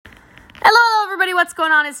Hello, everybody. What's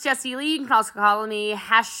going on? It's Jessie Lee. You can also call me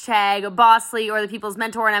 #Bossly or the People's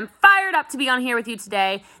Mentor, and I'm fired up to be on here with you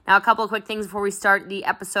today. Now, a couple of quick things before we start the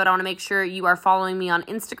episode. I want to make sure you are following me on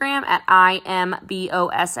Instagram at IMBOSSLEE,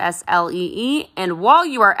 and while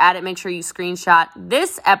you are at it, make sure you screenshot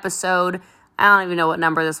this episode. I don't even know what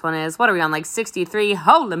number this one is. What are we on, like 63?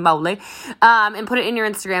 Holy moly. And put it in your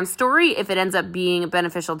Instagram story if it ends up being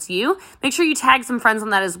beneficial to you. Make sure you tag some friends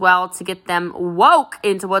on that as well to get them woke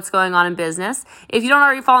into what's going on in business. If you don't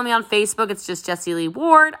already follow me on Facebook, it's just Jessie Lee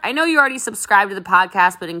Ward. I know you already subscribed to the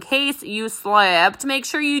podcast, but in case you slipped, make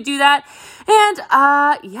sure you do that. And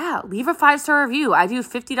leave a 5-star review. I do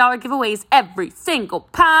 $50 giveaways every single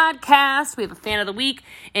podcast. We have a fan of the week,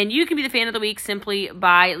 and you can be the fan of the week simply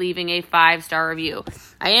by leaving a 5-star review.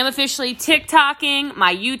 I am officially TikToking.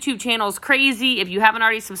 My YouTube channel is crazy. If you haven't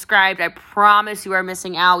already subscribed, I promise you are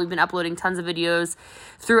missing out. We've been uploading tons of videos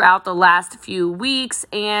throughout the last few weeks,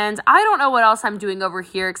 and I don't know what else I'm doing over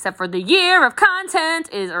here except for the year of content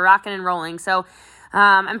is rocking and rolling. So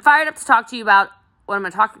I'm fired up to talk to you about what I'm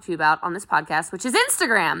going to talk to you about on this podcast, which is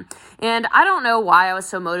Instagram. And I don't know why I was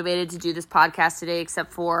so motivated to do this podcast today,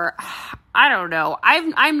 except for, I don't know.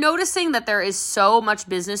 I'm noticing that there is so much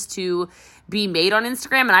business to be made on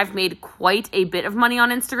Instagram, and I've made quite a bit of money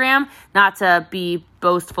on Instagram, not to be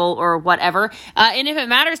boastful or whatever. And if it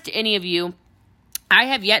matters to any of you, I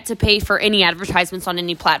have yet to pay for any advertisements on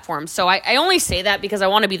any platform. So I only say that because I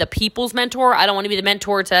want to be the people's mentor. I don't want to be the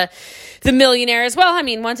mentor to the millionaires. Well, I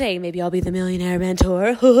mean, one day maybe I'll be the millionaire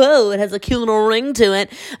mentor. It has a cute little ring to it.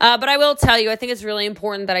 But I will tell you, I think it's really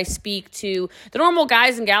important that I speak to the normal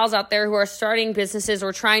guys and gals out there who are starting businesses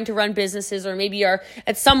or trying to run businesses, or maybe are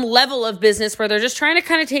at some level of business where they're just trying to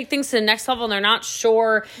kind of take things to the next level and they're not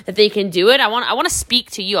sure that they can do it. I want to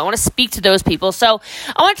speak to you. I want to speak to those people. So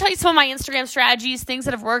I want to tell you some of my Instagram strategies, things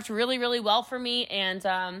that have worked really, really well for me, and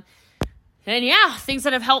things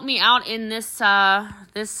that have helped me out in this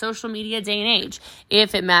this social media day and age.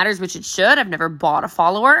 If it matters, which it should, I've never bought a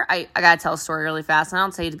follower. I gotta tell a story really fast, and I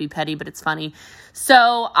don't say it to be petty, but it's funny. So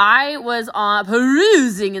I was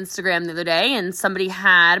perusing Instagram the other day, and somebody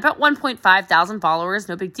had about 1.5 thousand followers.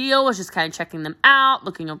 No big deal. Was just kind of checking them out,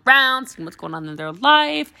 looking around, seeing what's going on in their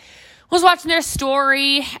life. Was watching their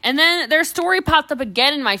story, and then their story popped up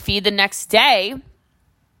again in my feed the next day.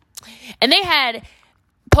 And they had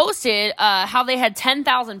posted how they had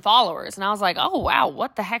 10,000 followers. And I was like, oh, wow,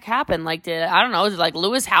 what the heck happened? Like, did like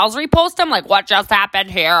Lewis Howes repost them? Like, what just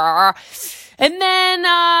happened here? And then,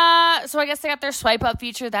 so I guess they got their swipe up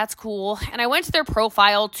feature. That's cool. And I went to their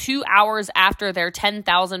profile 2 hours after their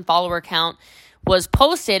 10,000 follower count was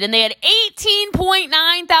posted, and they had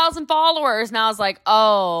 18.9 thousand followers. And I was like,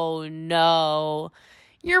 oh, no.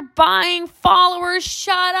 You're buying followers.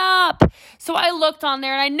 Shut up. So I looked on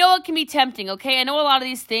there, and I know it can be tempting, okay? I know a lot of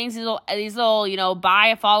these things, these little, buy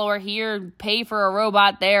a follower here, pay for a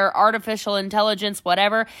robot there, artificial intelligence,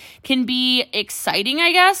 whatever, can be exciting,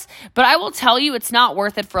 I guess. But I will tell you, it's not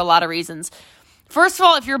worth it for a lot of reasons. First of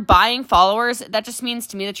all, if you're buying followers, that just means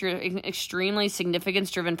to me that you're an extremely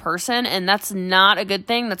significance-driven person, and that's not a good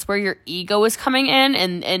thing. That's where your ego is coming in,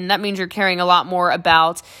 and that means you're caring a lot more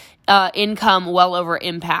about income well over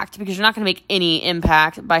impact, because you're not going to make any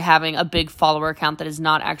impact by having a big follower count that is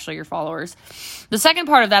not actually your followers. The second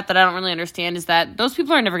part of that I don't really understand is that those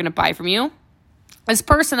people are never going to buy from you. This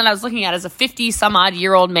person that I was looking at is a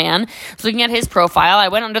 50-some-odd-year-old man. I was looking at his profile. I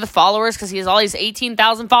went under the followers because he has all these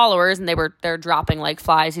 18,000 followers, and they're dropping like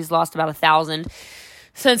flies. He's lost about 1,000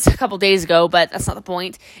 since a couple days ago, but that's not the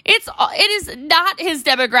point. It is not his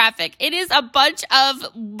demographic. It is a bunch of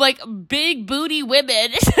like big booty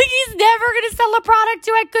women. He's never going to sell a product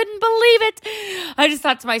to. I couldn't believe it. I just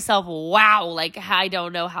thought to myself, wow, like I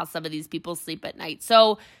don't know how some of these people sleep at night.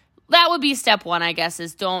 So that would be step one, I guess,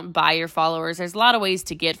 is don't buy your followers. There's a lot of ways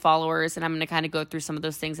to get followers, and I'm going to kind of go through some of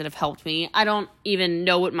those things that have helped me. I don't even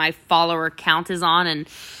know what my follower count is on, and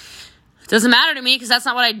it doesn't matter to me because that's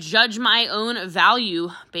not what I judge my own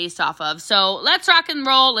value based off of. So let's rock and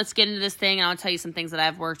roll. Let's get into this thing, and I'll tell you some things that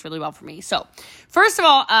have worked really well for me. So first of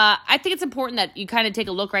all, I think it's important that you kind of take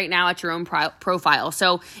a look right now at your own profile.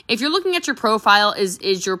 So if you're looking at your profile,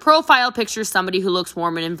 is your profile picture somebody who looks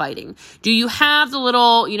warm and inviting? Do you have the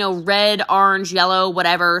little, red, orange, yellow,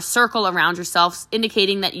 whatever circle around yourself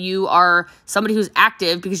indicating that you are somebody who's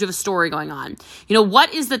active because you have a story going on?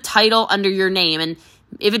 What is the title under your name? And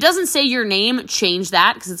if it doesn't say your name, change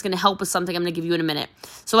that because it's going to help with something I'm going to give you in a minute.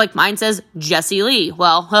 So like mine says Jessie Lee.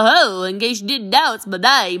 Well, in case you didn't know, it's my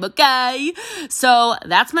name, okay? So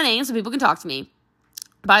that's my name so people can talk to me.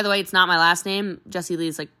 By the way, it's not my last name. Jessie Lee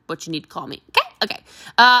is like what you need to call me, okay? Okay.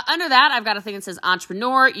 Under that, I've got a thing that says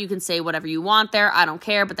entrepreneur. You can say whatever you want there. I don't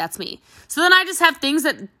care, but that's me. So then I just have things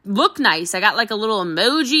that look nice. I got like a little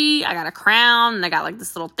emoji. I got a crown, and I got like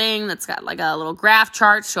this little thing that's got like a little graph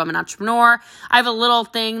chart. So I'm an entrepreneur. I have a little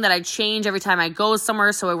thing that I change every time I go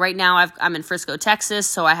somewhere. So right now I'm in Frisco, Texas.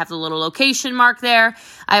 So I have the little location mark there.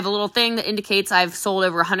 I have a little thing that indicates I've sold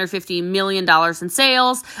over $150 million in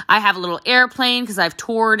sales. I have a little airplane because I've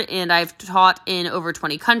toured and I've taught in over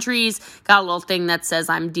 20 countries. Got a little thing that says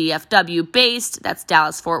I'm DFW based. That's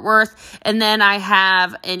Dallas Fort Worth. And then I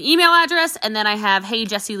have an email address, and then I have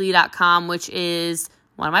heyjessielee.com, which is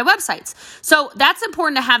one of my websites. So that's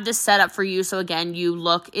important to have this set up for you. So again, you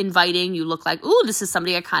look inviting, you look like, ooh, this is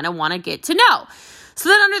somebody I kind of want to get to know. So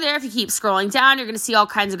then under there, if you keep scrolling down, you're going to see all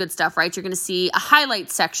kinds of good stuff, right? You're going to see a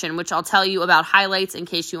highlights section, which I'll tell you about highlights in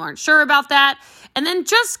case you aren't sure about that. And then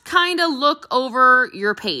just kind of look over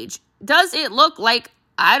your page. Does it look like,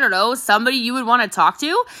 I don't know, somebody you would want to talk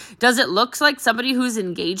to? Does it look like somebody who's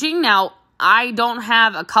engaging? Now, I don't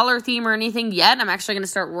have a color theme or anything yet. I'm actually going to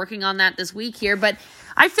start working on that this week here. But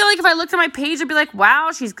I feel like if I looked at my page, I'd be like, wow,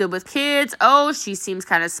 she's good with kids. Oh, she seems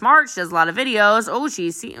kind of smart. She does a lot of videos. Oh,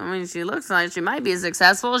 she looks like she might be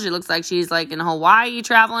successful. She looks like she's like in Hawaii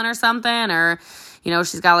traveling or something. Or, you know,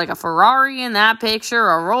 she's got like a Ferrari in that picture.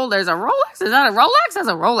 Or there's a Rolex. Is that a Rolex? That's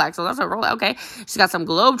a Rolex. Oh, that's a Rolex. Okay. She's got some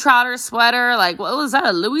Globetrotter sweater. Like, what was that?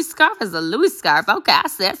 A Louis scarf? It's a Louis scarf. Okay, I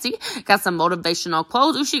see. Got some motivational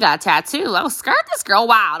clothes. Ooh, she got a tattoo. Oh, skirt this girl.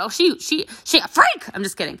 Wow. Oh, she a freak. I'm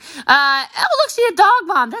just kidding. Oh, look, she a dog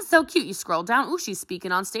mom. That's so cute. You scroll down. Ooh, she's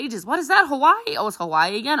speaking on stages. What is that? Hawaii? Oh, it's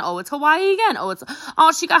Hawaii again. Oh, it's Hawaii again.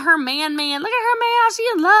 Oh, she got her man. Look at her man. Oh, she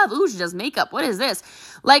in love. Ooh, she does makeup. What is this?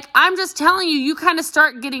 Like, I'm just telling you, you kind of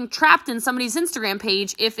start getting trapped in somebody's Instagram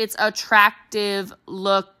page if it's attractive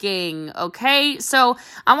looking, okay? So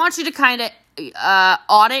I want you to kind of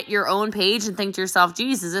audit your own page and think to yourself,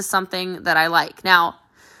 geez, is this something that I like? Now,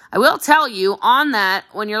 I will tell you on that,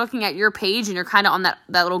 when you're looking at your page and you're kind of on that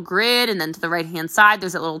little grid, and then to the right-hand side,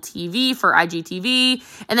 there's that little TV for IGTV,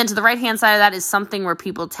 and then to the right-hand side of that is something where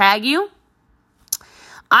people tag you.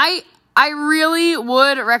 I really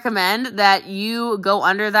would recommend that you go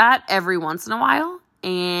under that every once in a while,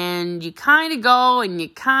 and you kind of go and you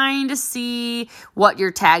kind of see what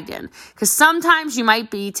you're tagged in. Because sometimes you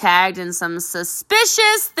might be tagged in some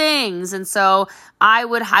suspicious things. And so I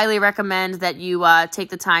would highly recommend that you take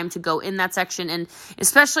the time to go in that section. And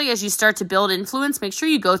especially as you start to build influence, make sure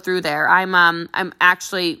you go through there. I'm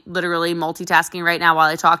actually literally multitasking right now while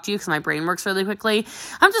I talk to you because my brain works really quickly.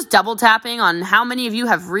 I'm just double tapping on how many of you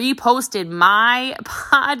have reposted my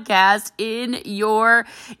podcast in your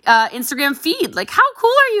Instagram feed. Like, how cool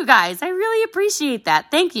are you guys? I really appreciate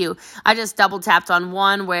that. Thank you. I just double tapped on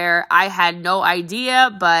one where I had no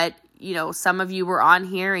idea, but you know, some of you were on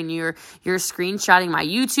here and you're screenshotting my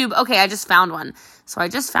YouTube. Okay, I just found one. So I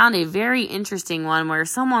just found a very interesting one where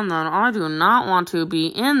someone that I do not want to be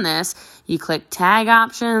in this, you click tag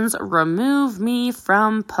options, remove me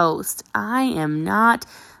from post. I am not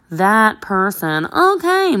that person.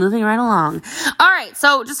 Okay, moving right along. All right,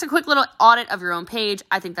 so just a quick little audit of your own page.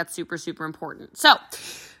 I think that's super, super important. So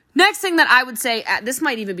next thing that I would say, this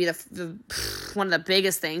might even be the one of the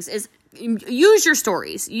biggest things, is use your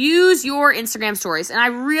stories. Use your Instagram stories. And I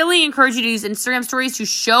really encourage you to use Instagram stories to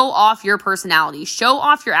show off your personality, show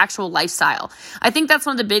off your actual lifestyle. I think that's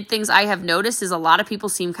one of the big things I have noticed is a lot of people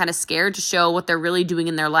seem kind of scared to show what they're really doing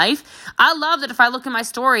in their life. I love that if I look at my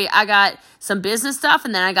story, I got some business stuff,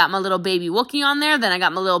 and then I got my little baby Wookie on there, then I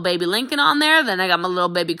got my little baby Lincoln on there, then I got my little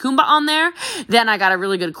baby Kumba on there, then I got a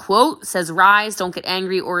really good quote, says, rise, don't get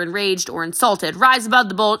angry or enraged or insulted, rise above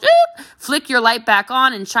the bull, flick your light back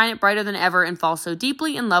on and shine it brighter than ever, and fall so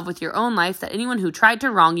deeply in love with your own life that anyone who tried to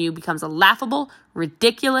wrong you becomes a laughable,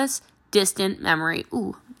 ridiculous, distant memory.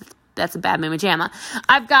 Ooh, that's a bad mama jamma.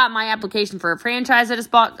 I've got my application for a franchise I just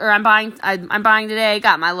bought, or I'm buying today.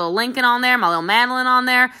 Got my little Lincoln on there, my little Madeline on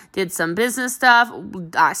there. Did some business stuff.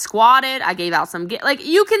 I squatted. I gave out some like,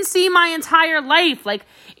 you can see my entire life. Like,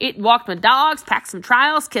 it walked my dogs, packed some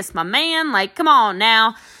trials, kissed my man. Like, come on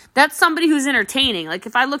now. That's somebody who's entertaining. Like,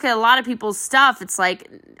 if I look at a lot of people's stuff, it's like,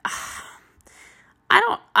 I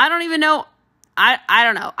don't even know. I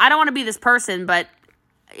don't know. I don't want to be this person, but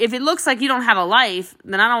if it looks like you don't have a life,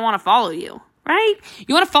 then I don't want to follow you. right?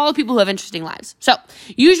 You want to follow people who have interesting lives. So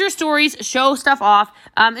use your stories, show stuff off,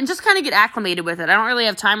 and just kind of get acclimated with it. I don't really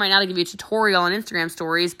have time right now to give you a tutorial on Instagram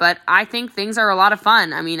stories, but I think things are a lot of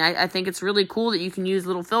fun. I mean, I think it's really cool that you can use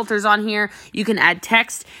little filters on here. You can add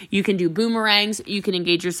text. You can do boomerangs. You can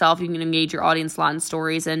engage yourself. You can engage your audience a lot in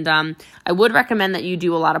stories. And I would recommend that you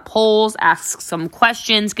do a lot of polls, ask some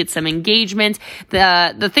questions, get some engagement.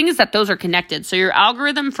 The thing is that those are connected. So your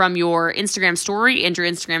algorithm from your Instagram story and your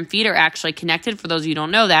Instagram feed are actually connected, for those of you who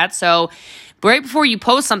don't know that. So right before you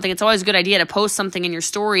post something, it's always a good idea to post something in your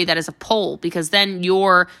story that is a poll, because then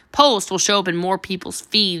your post will show up in more people's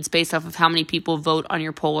feeds based off of how many people vote on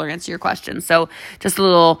your poll or answer your questions. So just a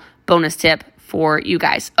little bonus tip for you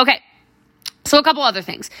guys. Okay. So a couple other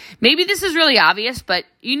things. Maybe this is really obvious, but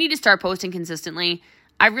you need to start posting consistently.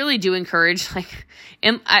 I really do encourage,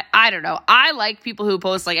 I don't know. I like people who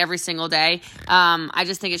post every single day. I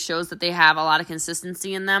just think it shows that they have a lot of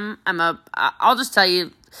consistency in them. I'll just tell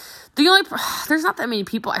you, there's not that many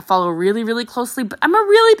people I follow really, really closely, but I'm a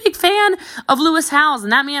really big fan of Lewis Howes,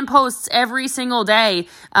 and that man posts every single day,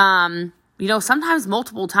 sometimes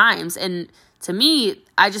multiple times. And to me,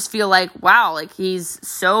 I just feel wow, he's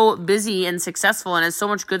so busy and successful and has so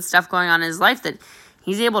much good stuff going on in his life that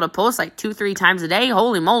he's able to post 2-3 times a day.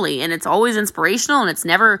 Holy moly. And it's always inspirational, and it's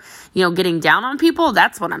never, getting down on people.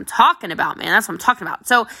 That's what I'm talking about, man. That's what I'm talking about.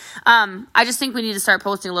 So, I just think we need to start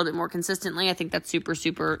posting a little bit more consistently. I think that's super,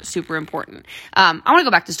 super, super important. I want to go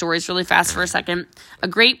back to stories really fast for a second. A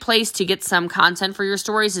great place to get some content for your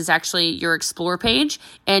stories is actually your Explore page.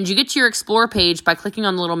 And you get to your Explore page by clicking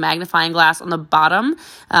on the little magnifying glass on the bottom.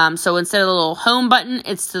 So instead of the little home button,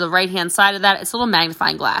 it's to the right-hand side of that. It's a little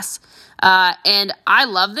magnifying glass. And I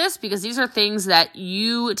love this because these are things that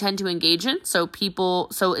you tend to engage in. So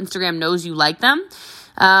Instagram knows you like them.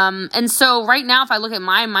 And so right now, if I look at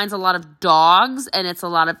mine's a lot of dogs, and it's a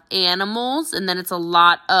lot of animals, and then it's a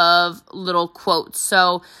lot of little quotes.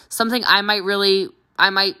 So something I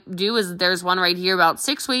might do is there's one right here about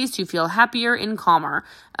 6 ways to feel happier and calmer.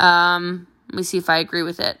 Let me see if I agree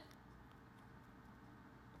with it.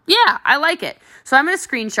 Yeah, I like it. So I'm going to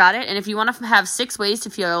screenshot it. And if you want to have 6 ways to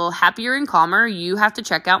feel happier and calmer, you have to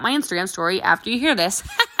check out my Instagram story after you hear this.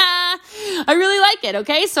 I really like it.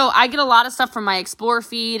 Okay. So I get a lot of stuff from my Explore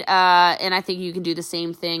feed. And I think you can do the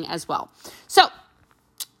same thing as well. So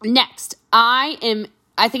next,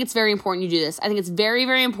 I think it's very important you do this. I think it's very,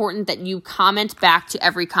 very important that you comment back to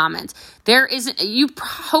every comment. You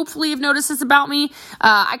hopefully have noticed this about me.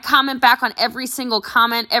 I comment back on every single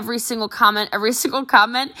comment, to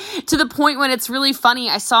the point when it's really funny.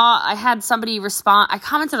 I had somebody respond. I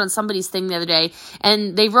commented on somebody's thing the other day,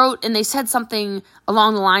 and they wrote and they said something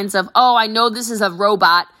along the lines of, "Oh, I know this is a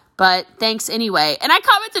robot, but thanks anyway." And I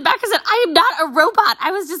commented back and said, "I am not a robot.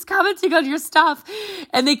 I was just commenting on your stuff."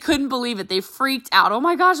 And they couldn't believe it. They freaked out. "Oh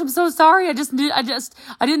my gosh, I'm so sorry. I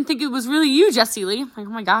didn't think it was really you, Jessie Lee." I'm like,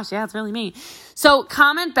 "Oh my gosh, yeah, it's really me." So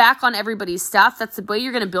comment back on everybody's stuff. That's the way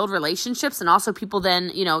you're going to build relationships. And also people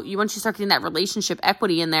then, once you start getting that relationship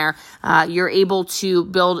equity in there, you're able to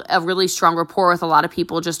build a really strong rapport with a lot of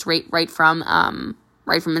people just right from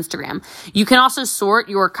Instagram. You can also sort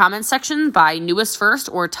your comment section by newest first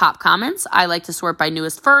or top comments. I like to sort by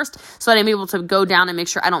newest first so that I'm able to go down and make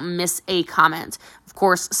sure I don't miss a comment. Of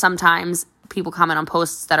course, sometimes people comment on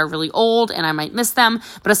posts that are really old and I might miss them.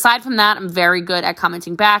 But aside from that, I'm very good at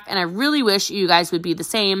commenting back, and I really wish you guys would be the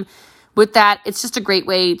same. With that, it's just a great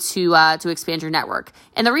way to expand your network.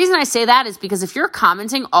 And the reason I say that is because if you're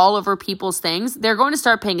commenting all over people's things, they're going to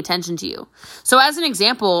start paying attention to you. So as an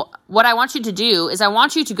example, what I want you to do is I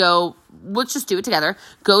want you to go, let's just do it together.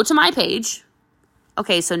 Go to my page.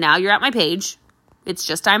 Okay, so now you're at my page. It's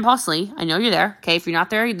just I'm Paul Slee. I know you're there. Okay, if you're not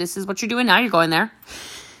there, this is what you're doing now. You're going there.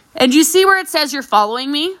 And you see where it says you're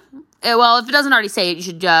following me? Well, if it doesn't already say it, you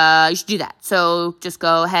should do that. So just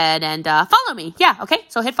go ahead and follow me. Yeah, okay.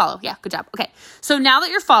 So hit follow. Yeah, good job. Okay. So now that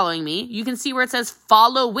you're following me, you can see where it says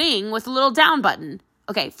following with a little down button.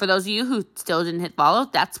 Okay, for those of you who still didn't hit follow,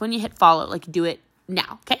 that's when you hit follow. Do it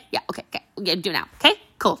now. Okay? Yeah, okay. Yeah, do it now. Okay?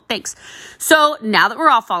 Cool. Thanks. So now that we're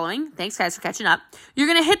all following, thanks guys for catching up, you're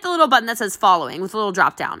going to hit the little button that says following with a little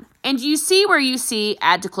drop down. And you see where you see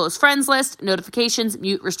add to close friends list, notifications,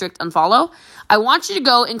 mute, restrict, unfollow. I want you to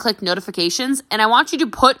go and click notifications, and I want you to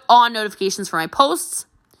put on notifications for my posts,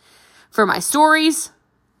 for my stories,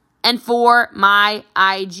 and for my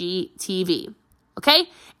IGTV. Okay?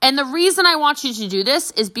 And the reason I want you to do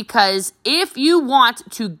this is because if you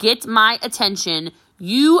want to get my attention,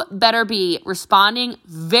 you better be responding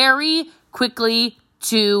very quickly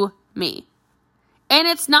to me. And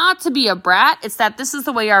it's not to be a brat. It's that this is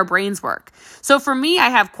the way our brains work. So for me, I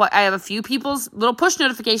have a few people's little push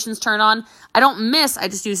notifications turned on. I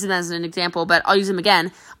just use them as an example, but I'll use them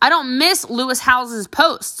again. I don't miss Lewis Howes'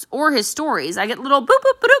 posts or his stories. I get little boop,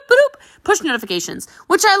 boop, boop, boop, boop, push notifications,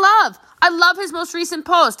 which I love. I love his most recent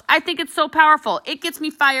post. I think it's so powerful. It gets me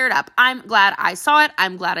fired up. I'm glad I saw it.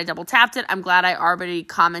 I'm glad I double tapped it. I'm glad I already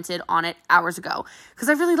commented on it hours ago because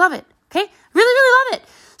I really love it. Okay? Really, really love it.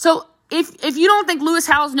 So if you don't think Lewis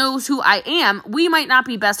Howes knows who I am, we might not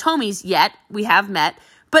be best homies yet. We have met.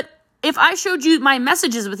 But if I showed you my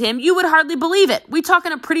messages with him, you would hardly believe it. We talk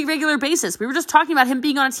on a pretty regular basis. We were just talking about him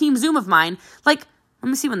being on a team Zoom of mine. Like, let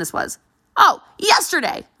me see when this was. Oh,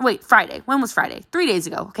 yesterday. Wait, Friday. When was Friday? 3 days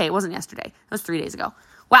ago. Okay, it wasn't yesterday. It was 3 days ago.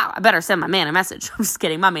 Wow, I better send my man a message. I'm just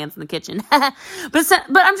kidding. My man's in the kitchen. But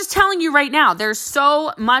I'm just telling you right now, there's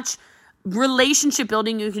so much relationship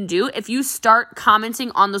building you can do if you start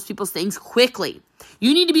commenting on those people's things quickly.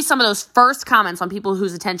 You need to be some of those first comments on people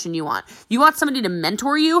whose attention you want. You want somebody to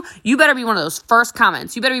mentor you, you better be one of those first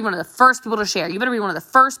comments. You better be one of the first people to share. You better be one of the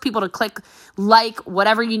first people to click like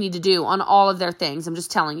whatever you need to do on all of their things. I'm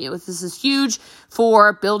just telling you, this is huge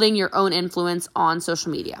for building your own influence on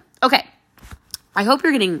social media. Okay. I hope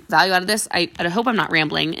you're getting value out of this. I hope I'm not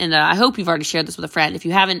rambling, and I hope you've already shared this with a friend. If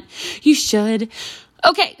you haven't, you should.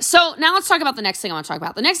 Okay, so now let's talk about the next thing I want to talk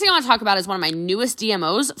about. The next thing I want to talk about is one of my newest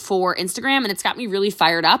DMOs for Instagram, and it's got me really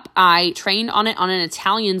fired up. I trained on it on an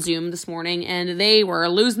Italian Zoom this morning, and they were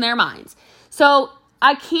losing their minds. So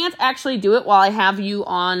I can't actually do it while I have you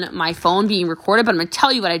on my phone being recorded, but I'm going to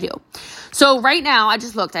tell you what I do. So right now, I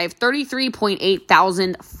just looked. I have 33.8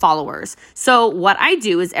 thousand followers. So what I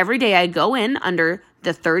do is every day I go in under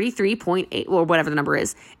the 33.8 or whatever the number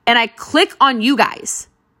is, and I click on you guys.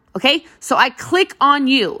 Okay, so I click on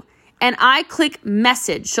you and I click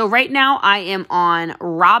message. So right now I am on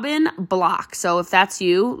Robin Block. So if that's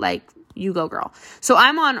you, like, you go girl. So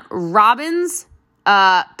I'm on Robin's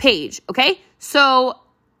page. Okay, so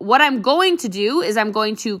what I'm going to do is I'm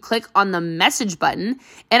going to click on the message button,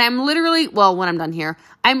 and I'm literally, well, when I'm done here,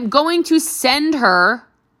 I'm going to send her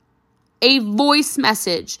a voice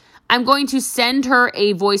message. I'm going to send her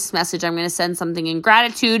a voice message. I'm going to send something in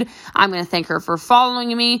gratitude. I'm going to thank her for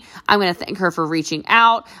following me. I'm going to thank her for reaching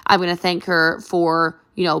out. I'm going to thank her for,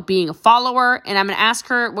 being a follower. And I'm going to ask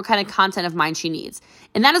her what kind of content of mine she needs.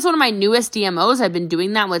 And that is one of my newest DMOs. I've been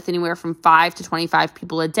doing that with anywhere from 5 to 25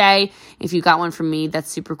 people a day. If you got one from me, that's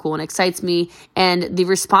super cool and excites me. And the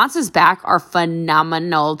responses back are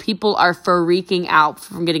phenomenal. People are freaking out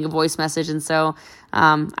from getting a voice message. And so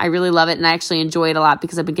I really love it, and I actually enjoy it a lot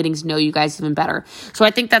because I've been getting to know you guys even better. So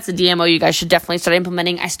I think that's a DMO you guys should definitely start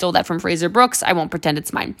implementing. I stole that from Fraser Brooks. I won't pretend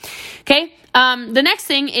it's mine. Okay. The next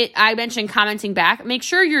thing I mentioned commenting back. Make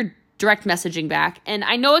sure you're direct messaging back. And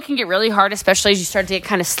I know it can get really hard, especially as you start to get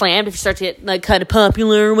kind of slammed, if you start to get like kind of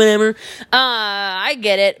popular or whatever. I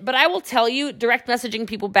get it. But I will tell you, direct messaging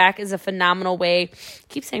people back is a phenomenal way. I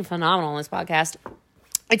keep saying phenomenal on this podcast.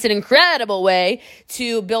 It's an incredible way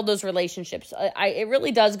to build those relationships. It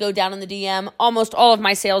really does go down in the DM. Almost all of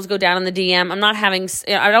my sales go down in the DM.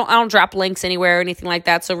 I don't drop links anywhere or anything like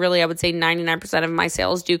that. So really, I would say 99% of my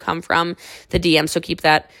sales do come from the DM. So keep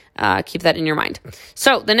that in your mind.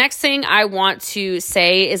 So the next thing I want to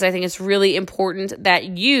say is I think it's really important that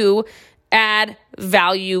you add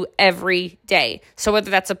value every day. So whether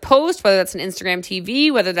that's a post, whether that's an Instagram TV,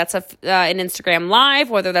 whether that's an Instagram live,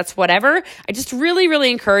 whether that's whatever, I just really, really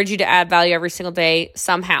encourage you to add value every single day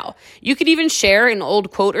somehow. You could even share an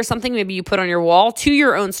old quote or something maybe you put on your wall to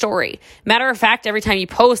your own story. Matter of fact, every time you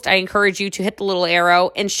post, I encourage you to hit the little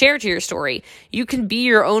arrow and share to your story. You can be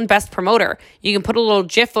your own best promoter. You can put a little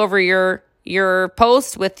GIF over your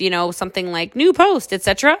post with, something like new post,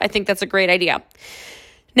 etc. I think that's a great idea.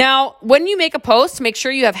 Now, when you make a post, make sure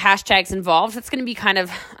you have hashtags involved. That's going to be kind of,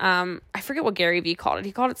 I forget what Gary Vee called it.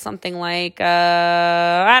 He called it something like,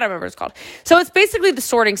 I don't remember what it's called. So it's basically the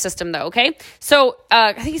sorting system though, okay? So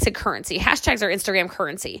I think he said currency. Hashtags are Instagram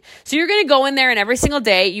currency. So you're going to go in there and every single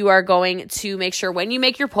day you are going to make sure when you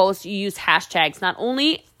make your post, you use hashtags. Not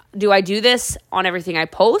only do I do this on everything I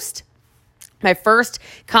post, my first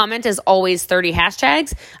comment is always 30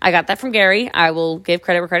 hashtags. I got that from Gary. I will give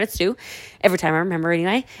credit where credit's due every time I remember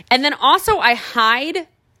anyway. And then also I hide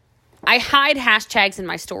hashtags in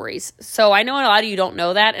my stories. So I know a lot of you don't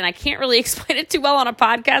know that, and I can't really explain it too well on a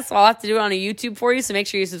podcast, so I'll have to do it on a YouTube for you, so make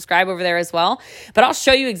sure you subscribe over there as well. But I'll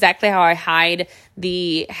show you exactly how I hide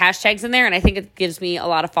the hashtags in there, and I think it gives me a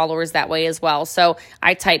lot of followers that way as well. So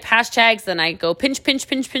I type hashtags, then I go pinch, pinch,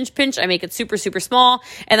 pinch, pinch, pinch. I make it super, super small,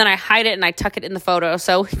 and then I hide it and I tuck it in the photo.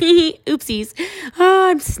 So oopsies. Oh,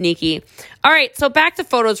 I'm sneaky. All right, so back to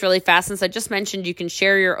photos really fast. Since I just mentioned you can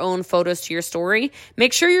share your own photos to your story,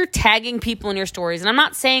 make sure you're tagging people in your stories. And I'm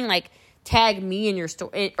not saying like tag me in your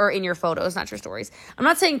story or in your photos, not your stories. I'm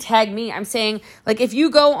not saying tag me. I'm saying like if you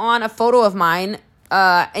go on a photo of mine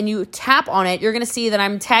and you tap on it, you're going to see that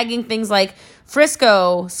I'm tagging things like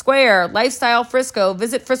Frisco Square, Lifestyle Frisco,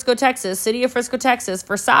 Visit Frisco, Texas, City of Frisco, Texas,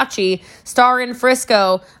 Versace, Star in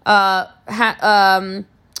Frisco, Aura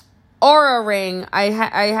Ring, I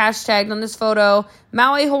hashtagged on this photo,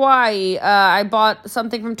 Maui, Hawaii, I bought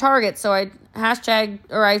something from Target, so I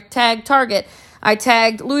tagged Target. I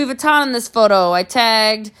tagged Louis Vuitton in this photo. I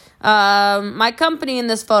tagged my company in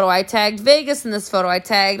this photo. I tagged Vegas in this photo. I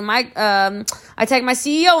tagged my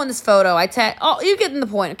CEO in this photo. You get the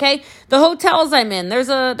point, okay? The hotels I'm in. There's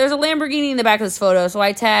a Lamborghini in the back of this photo, so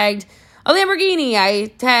I tagged a Lamborghini. I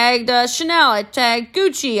tagged Chanel. I tagged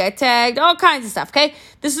Gucci. I tagged all kinds of stuff, okay?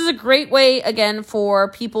 This is a great way, again, for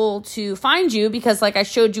people to find you because like I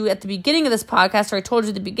showed you at the beginning of this podcast, or I told you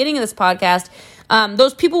at the beginning of this podcast,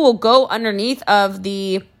 those people will go underneath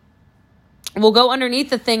the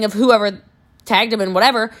thing of whoever tagged them and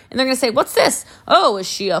whatever, and they're going to say, what's this? Oh, is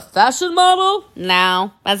she a fashion model?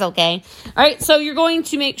 No, that's okay. All right, so you're going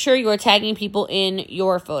to make sure you are tagging people in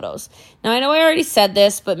your photos. Now, I know I already said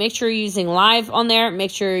this, but make sure you're using live on there.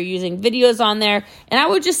 Make sure you're using videos on there. And I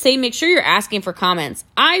would just say make sure you're asking for comments.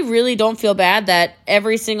 I really don't feel bad that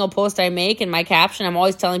every single post I make in my caption, I'm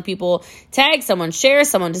always telling people, tag someone, share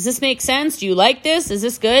someone. Does this make sense? Do you like this? Is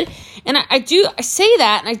this good? And I say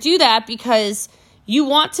that, and I do that because you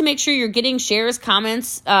want to make sure you're getting shares,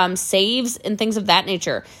 comments, saves, and things of that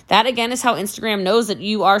nature. That, again, is how Instagram knows that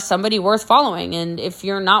you are somebody worth following. And if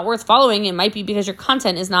you're not worth following, it might be because your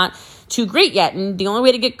content is not too great yet. And the only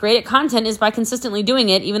way to get great at content is by consistently doing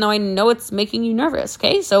it, even though I know it's making you nervous,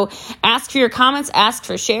 okay? So ask for your comments, ask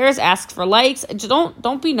for shares, ask for likes. Just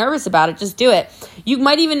don't be nervous about it. Just do it. You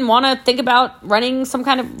might even want to think about running some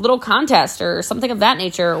kind of little contest or something of that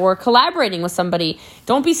nature, or collaborating with somebody.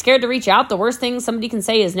 Don't be scared to reach out. The worst thing somebody can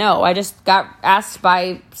say is no. I just got asked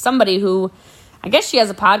by somebody who, I guess she has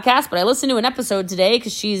a podcast, but I listened to an episode today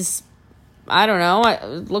because she's, I don't know,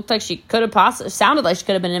 it looked like she could have sounded like she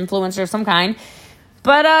could have been an influencer of some kind.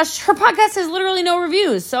 But her podcast has literally no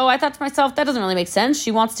reviews. So I thought to myself, that doesn't really make sense.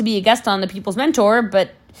 She wants to be a guest on The People's Mentor,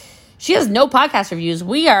 but she has no podcast reviews.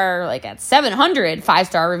 We are like at 700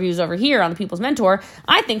 5-star reviews over here on The People's Mentor.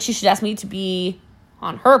 I think she should ask me to be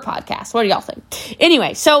on her podcast. What do y'all think?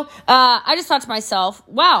 Anyway, so I just thought to myself,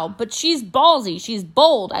 wow, but she's ballsy. She's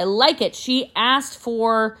bold. I like it. She asked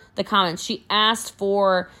for the comments. She asked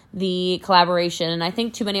for the collaboration, and I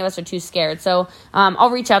think too many of us are too scared. So I'll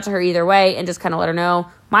reach out to her either way and just kind of let her know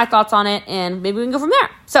my thoughts on it, and maybe we can go from there.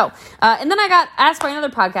 So, and then I got asked by another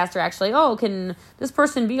podcaster, actually, oh, can this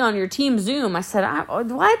person be on your team Zoom? I said,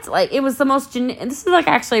 what? Like, it was the most, and this is like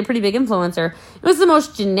actually a pretty big influencer. It was the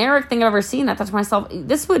most generic thing I've ever seen. I thought to myself,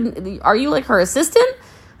 are you like her assistant?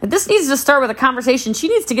 This needs to start with a conversation. She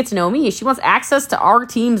needs to get to know me. She wants access to our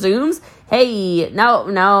team Zooms. Hey,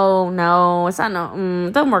 no, it's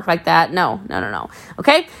not, don't work like that. No.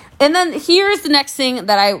 Okay? And then here's the next thing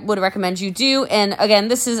that I would recommend you do. And again,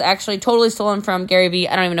 this is actually totally stolen from Gary Vee.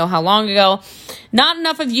 I don't even know how long ago. Not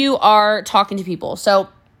enough of you are talking to people. So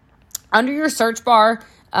under your search bar,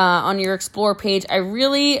 on your Explore page, I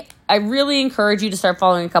really encourage you to start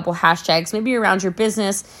following a couple hashtags, maybe around your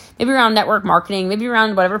business, maybe around network marketing, maybe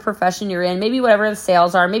around whatever profession you're in, maybe whatever the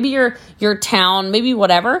sales are, maybe your town, maybe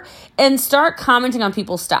whatever, and start commenting on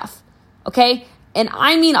people's stuff, okay? And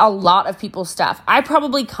I mean a lot of people's stuff. I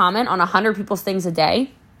probably comment on 100 people's things a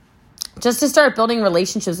day, just to start building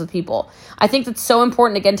relationships with people. I think that's so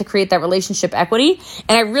important, again, to create that relationship equity.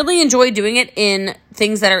 And I really enjoy doing it in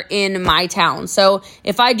things that are in my town. So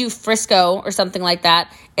if I do Frisco or something like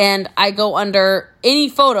that, and I go under any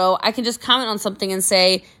photo, I can just comment on something and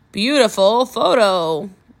say, beautiful photo.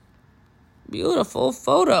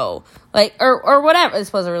 Like, or whatever.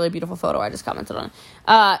 This was a really beautiful photo. I just commented on it.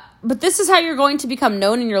 But this is how you're going to become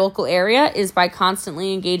known in your local area, is by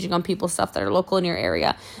constantly engaging on people's stuff that are local in your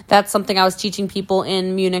area. That's something I was teaching people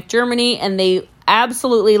in Munich, Germany, and they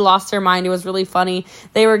absolutely lost their mind. It was really funny.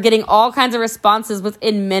 They were getting all kinds of responses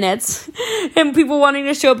within minutes and people wanting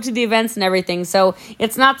to show up to the events and everything. So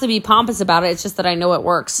it's not to be pompous about it. It's just that I know it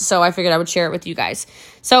works. So I figured I would share it with you guys.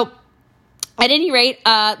 So At any rate,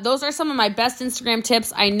 those are some of my best Instagram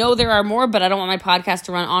tips. I know there are more, but I don't want my podcast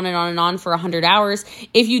to run on and on and on for 100 hours.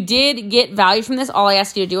 If you did get value from this, all I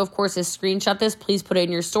ask you to do, of course, is screenshot this. Please put it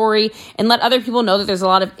in your story and let other people know that there's a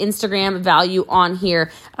lot of Instagram value on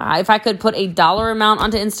here. If I could put a dollar amount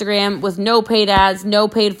onto Instagram with no paid ads, no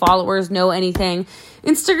paid followers, no anything,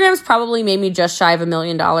 Instagram's probably made me just shy of $1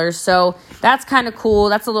 million. So that's kind of cool.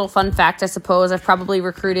 That's a little fun fact, I suppose. I've probably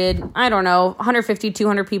recruited, 150,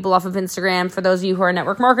 200 people off of Instagram for those of you who are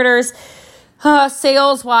network marketers.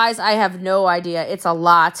 Sales-wise, I have no idea. It's a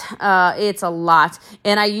lot.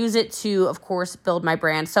 And I use it to, of course, build my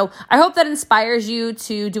brand. So I hope that inspires you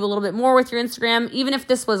to do a little bit more with your Instagram. Even if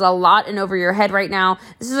this was a lot and over your head right now,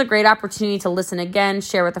 this is a great opportunity to listen again,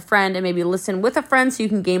 share with a friend, and maybe listen with a friend so you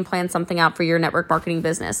can game plan something out for your network marketing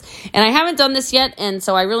business. And I haven't done this yet, and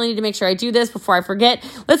so I really need to make sure I do this before I forget.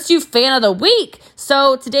 Let's do Fan of the Week.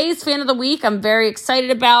 So today's Fan of the Week, I'm very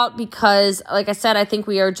excited about because, like I said, I think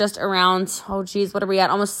we are just around... what are we at?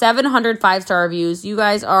 Almost 700 5-star reviews. You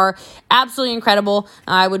guys are absolutely incredible.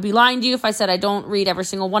 I would be lying to you if I said I don't read every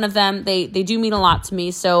single one of them. They do mean a lot to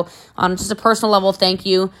me. So on just a personal level, thank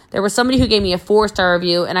you. There was somebody who gave me a 4-star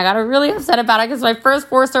review, and I got really upset about it because it's my first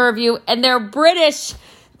 4-star review, and they're British.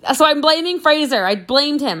 So I'm blaming Fraser. I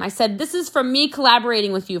blamed him. I said, this is from me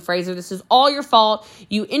collaborating with you, Fraser. This is all your fault.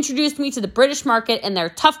 You introduced me to the British market and they're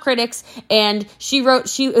tough critics. And she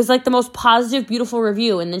was like the most positive, beautiful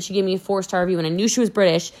review. And then she gave me a 4-star review and I knew she was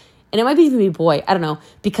British. And it might be even be boy. I don't know.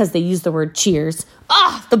 Because they use the word cheers.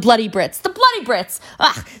 The bloody Brits.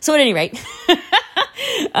 So at any rate,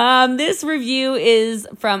 this review is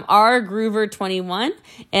from rgroover21.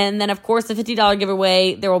 And then, of course, the $50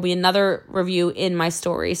 giveaway, there will be another review in my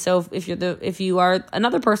story. So if you are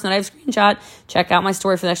another person that I've screenshot, check out my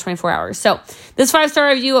story for the next 24 hours. So this 5-star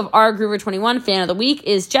review of rgroover21, Fan of the Week,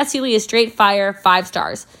 is Jessie Lee is straight fire, 5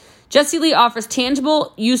 stars. Jessie Lee offers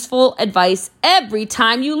tangible, useful advice every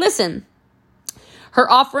time you listen. Her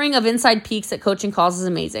offering of inside peeks at coaching calls is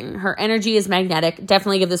amazing. Her energy is magnetic.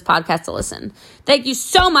 Definitely give this podcast a listen. Thank you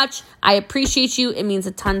so much. I appreciate you. It means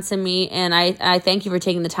a ton to me. And I thank you for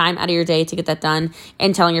taking the time out of your day to get that done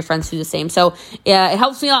and telling your friends to do the same. So it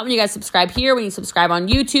helps me a lot when you guys subscribe here, when you subscribe on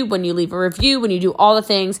YouTube, when you leave a review, when you do all the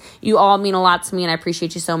things. You all mean a lot to me and I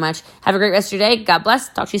appreciate you so much. Have a great rest of your day. God bless.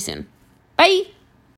 Talk to you soon. Bye.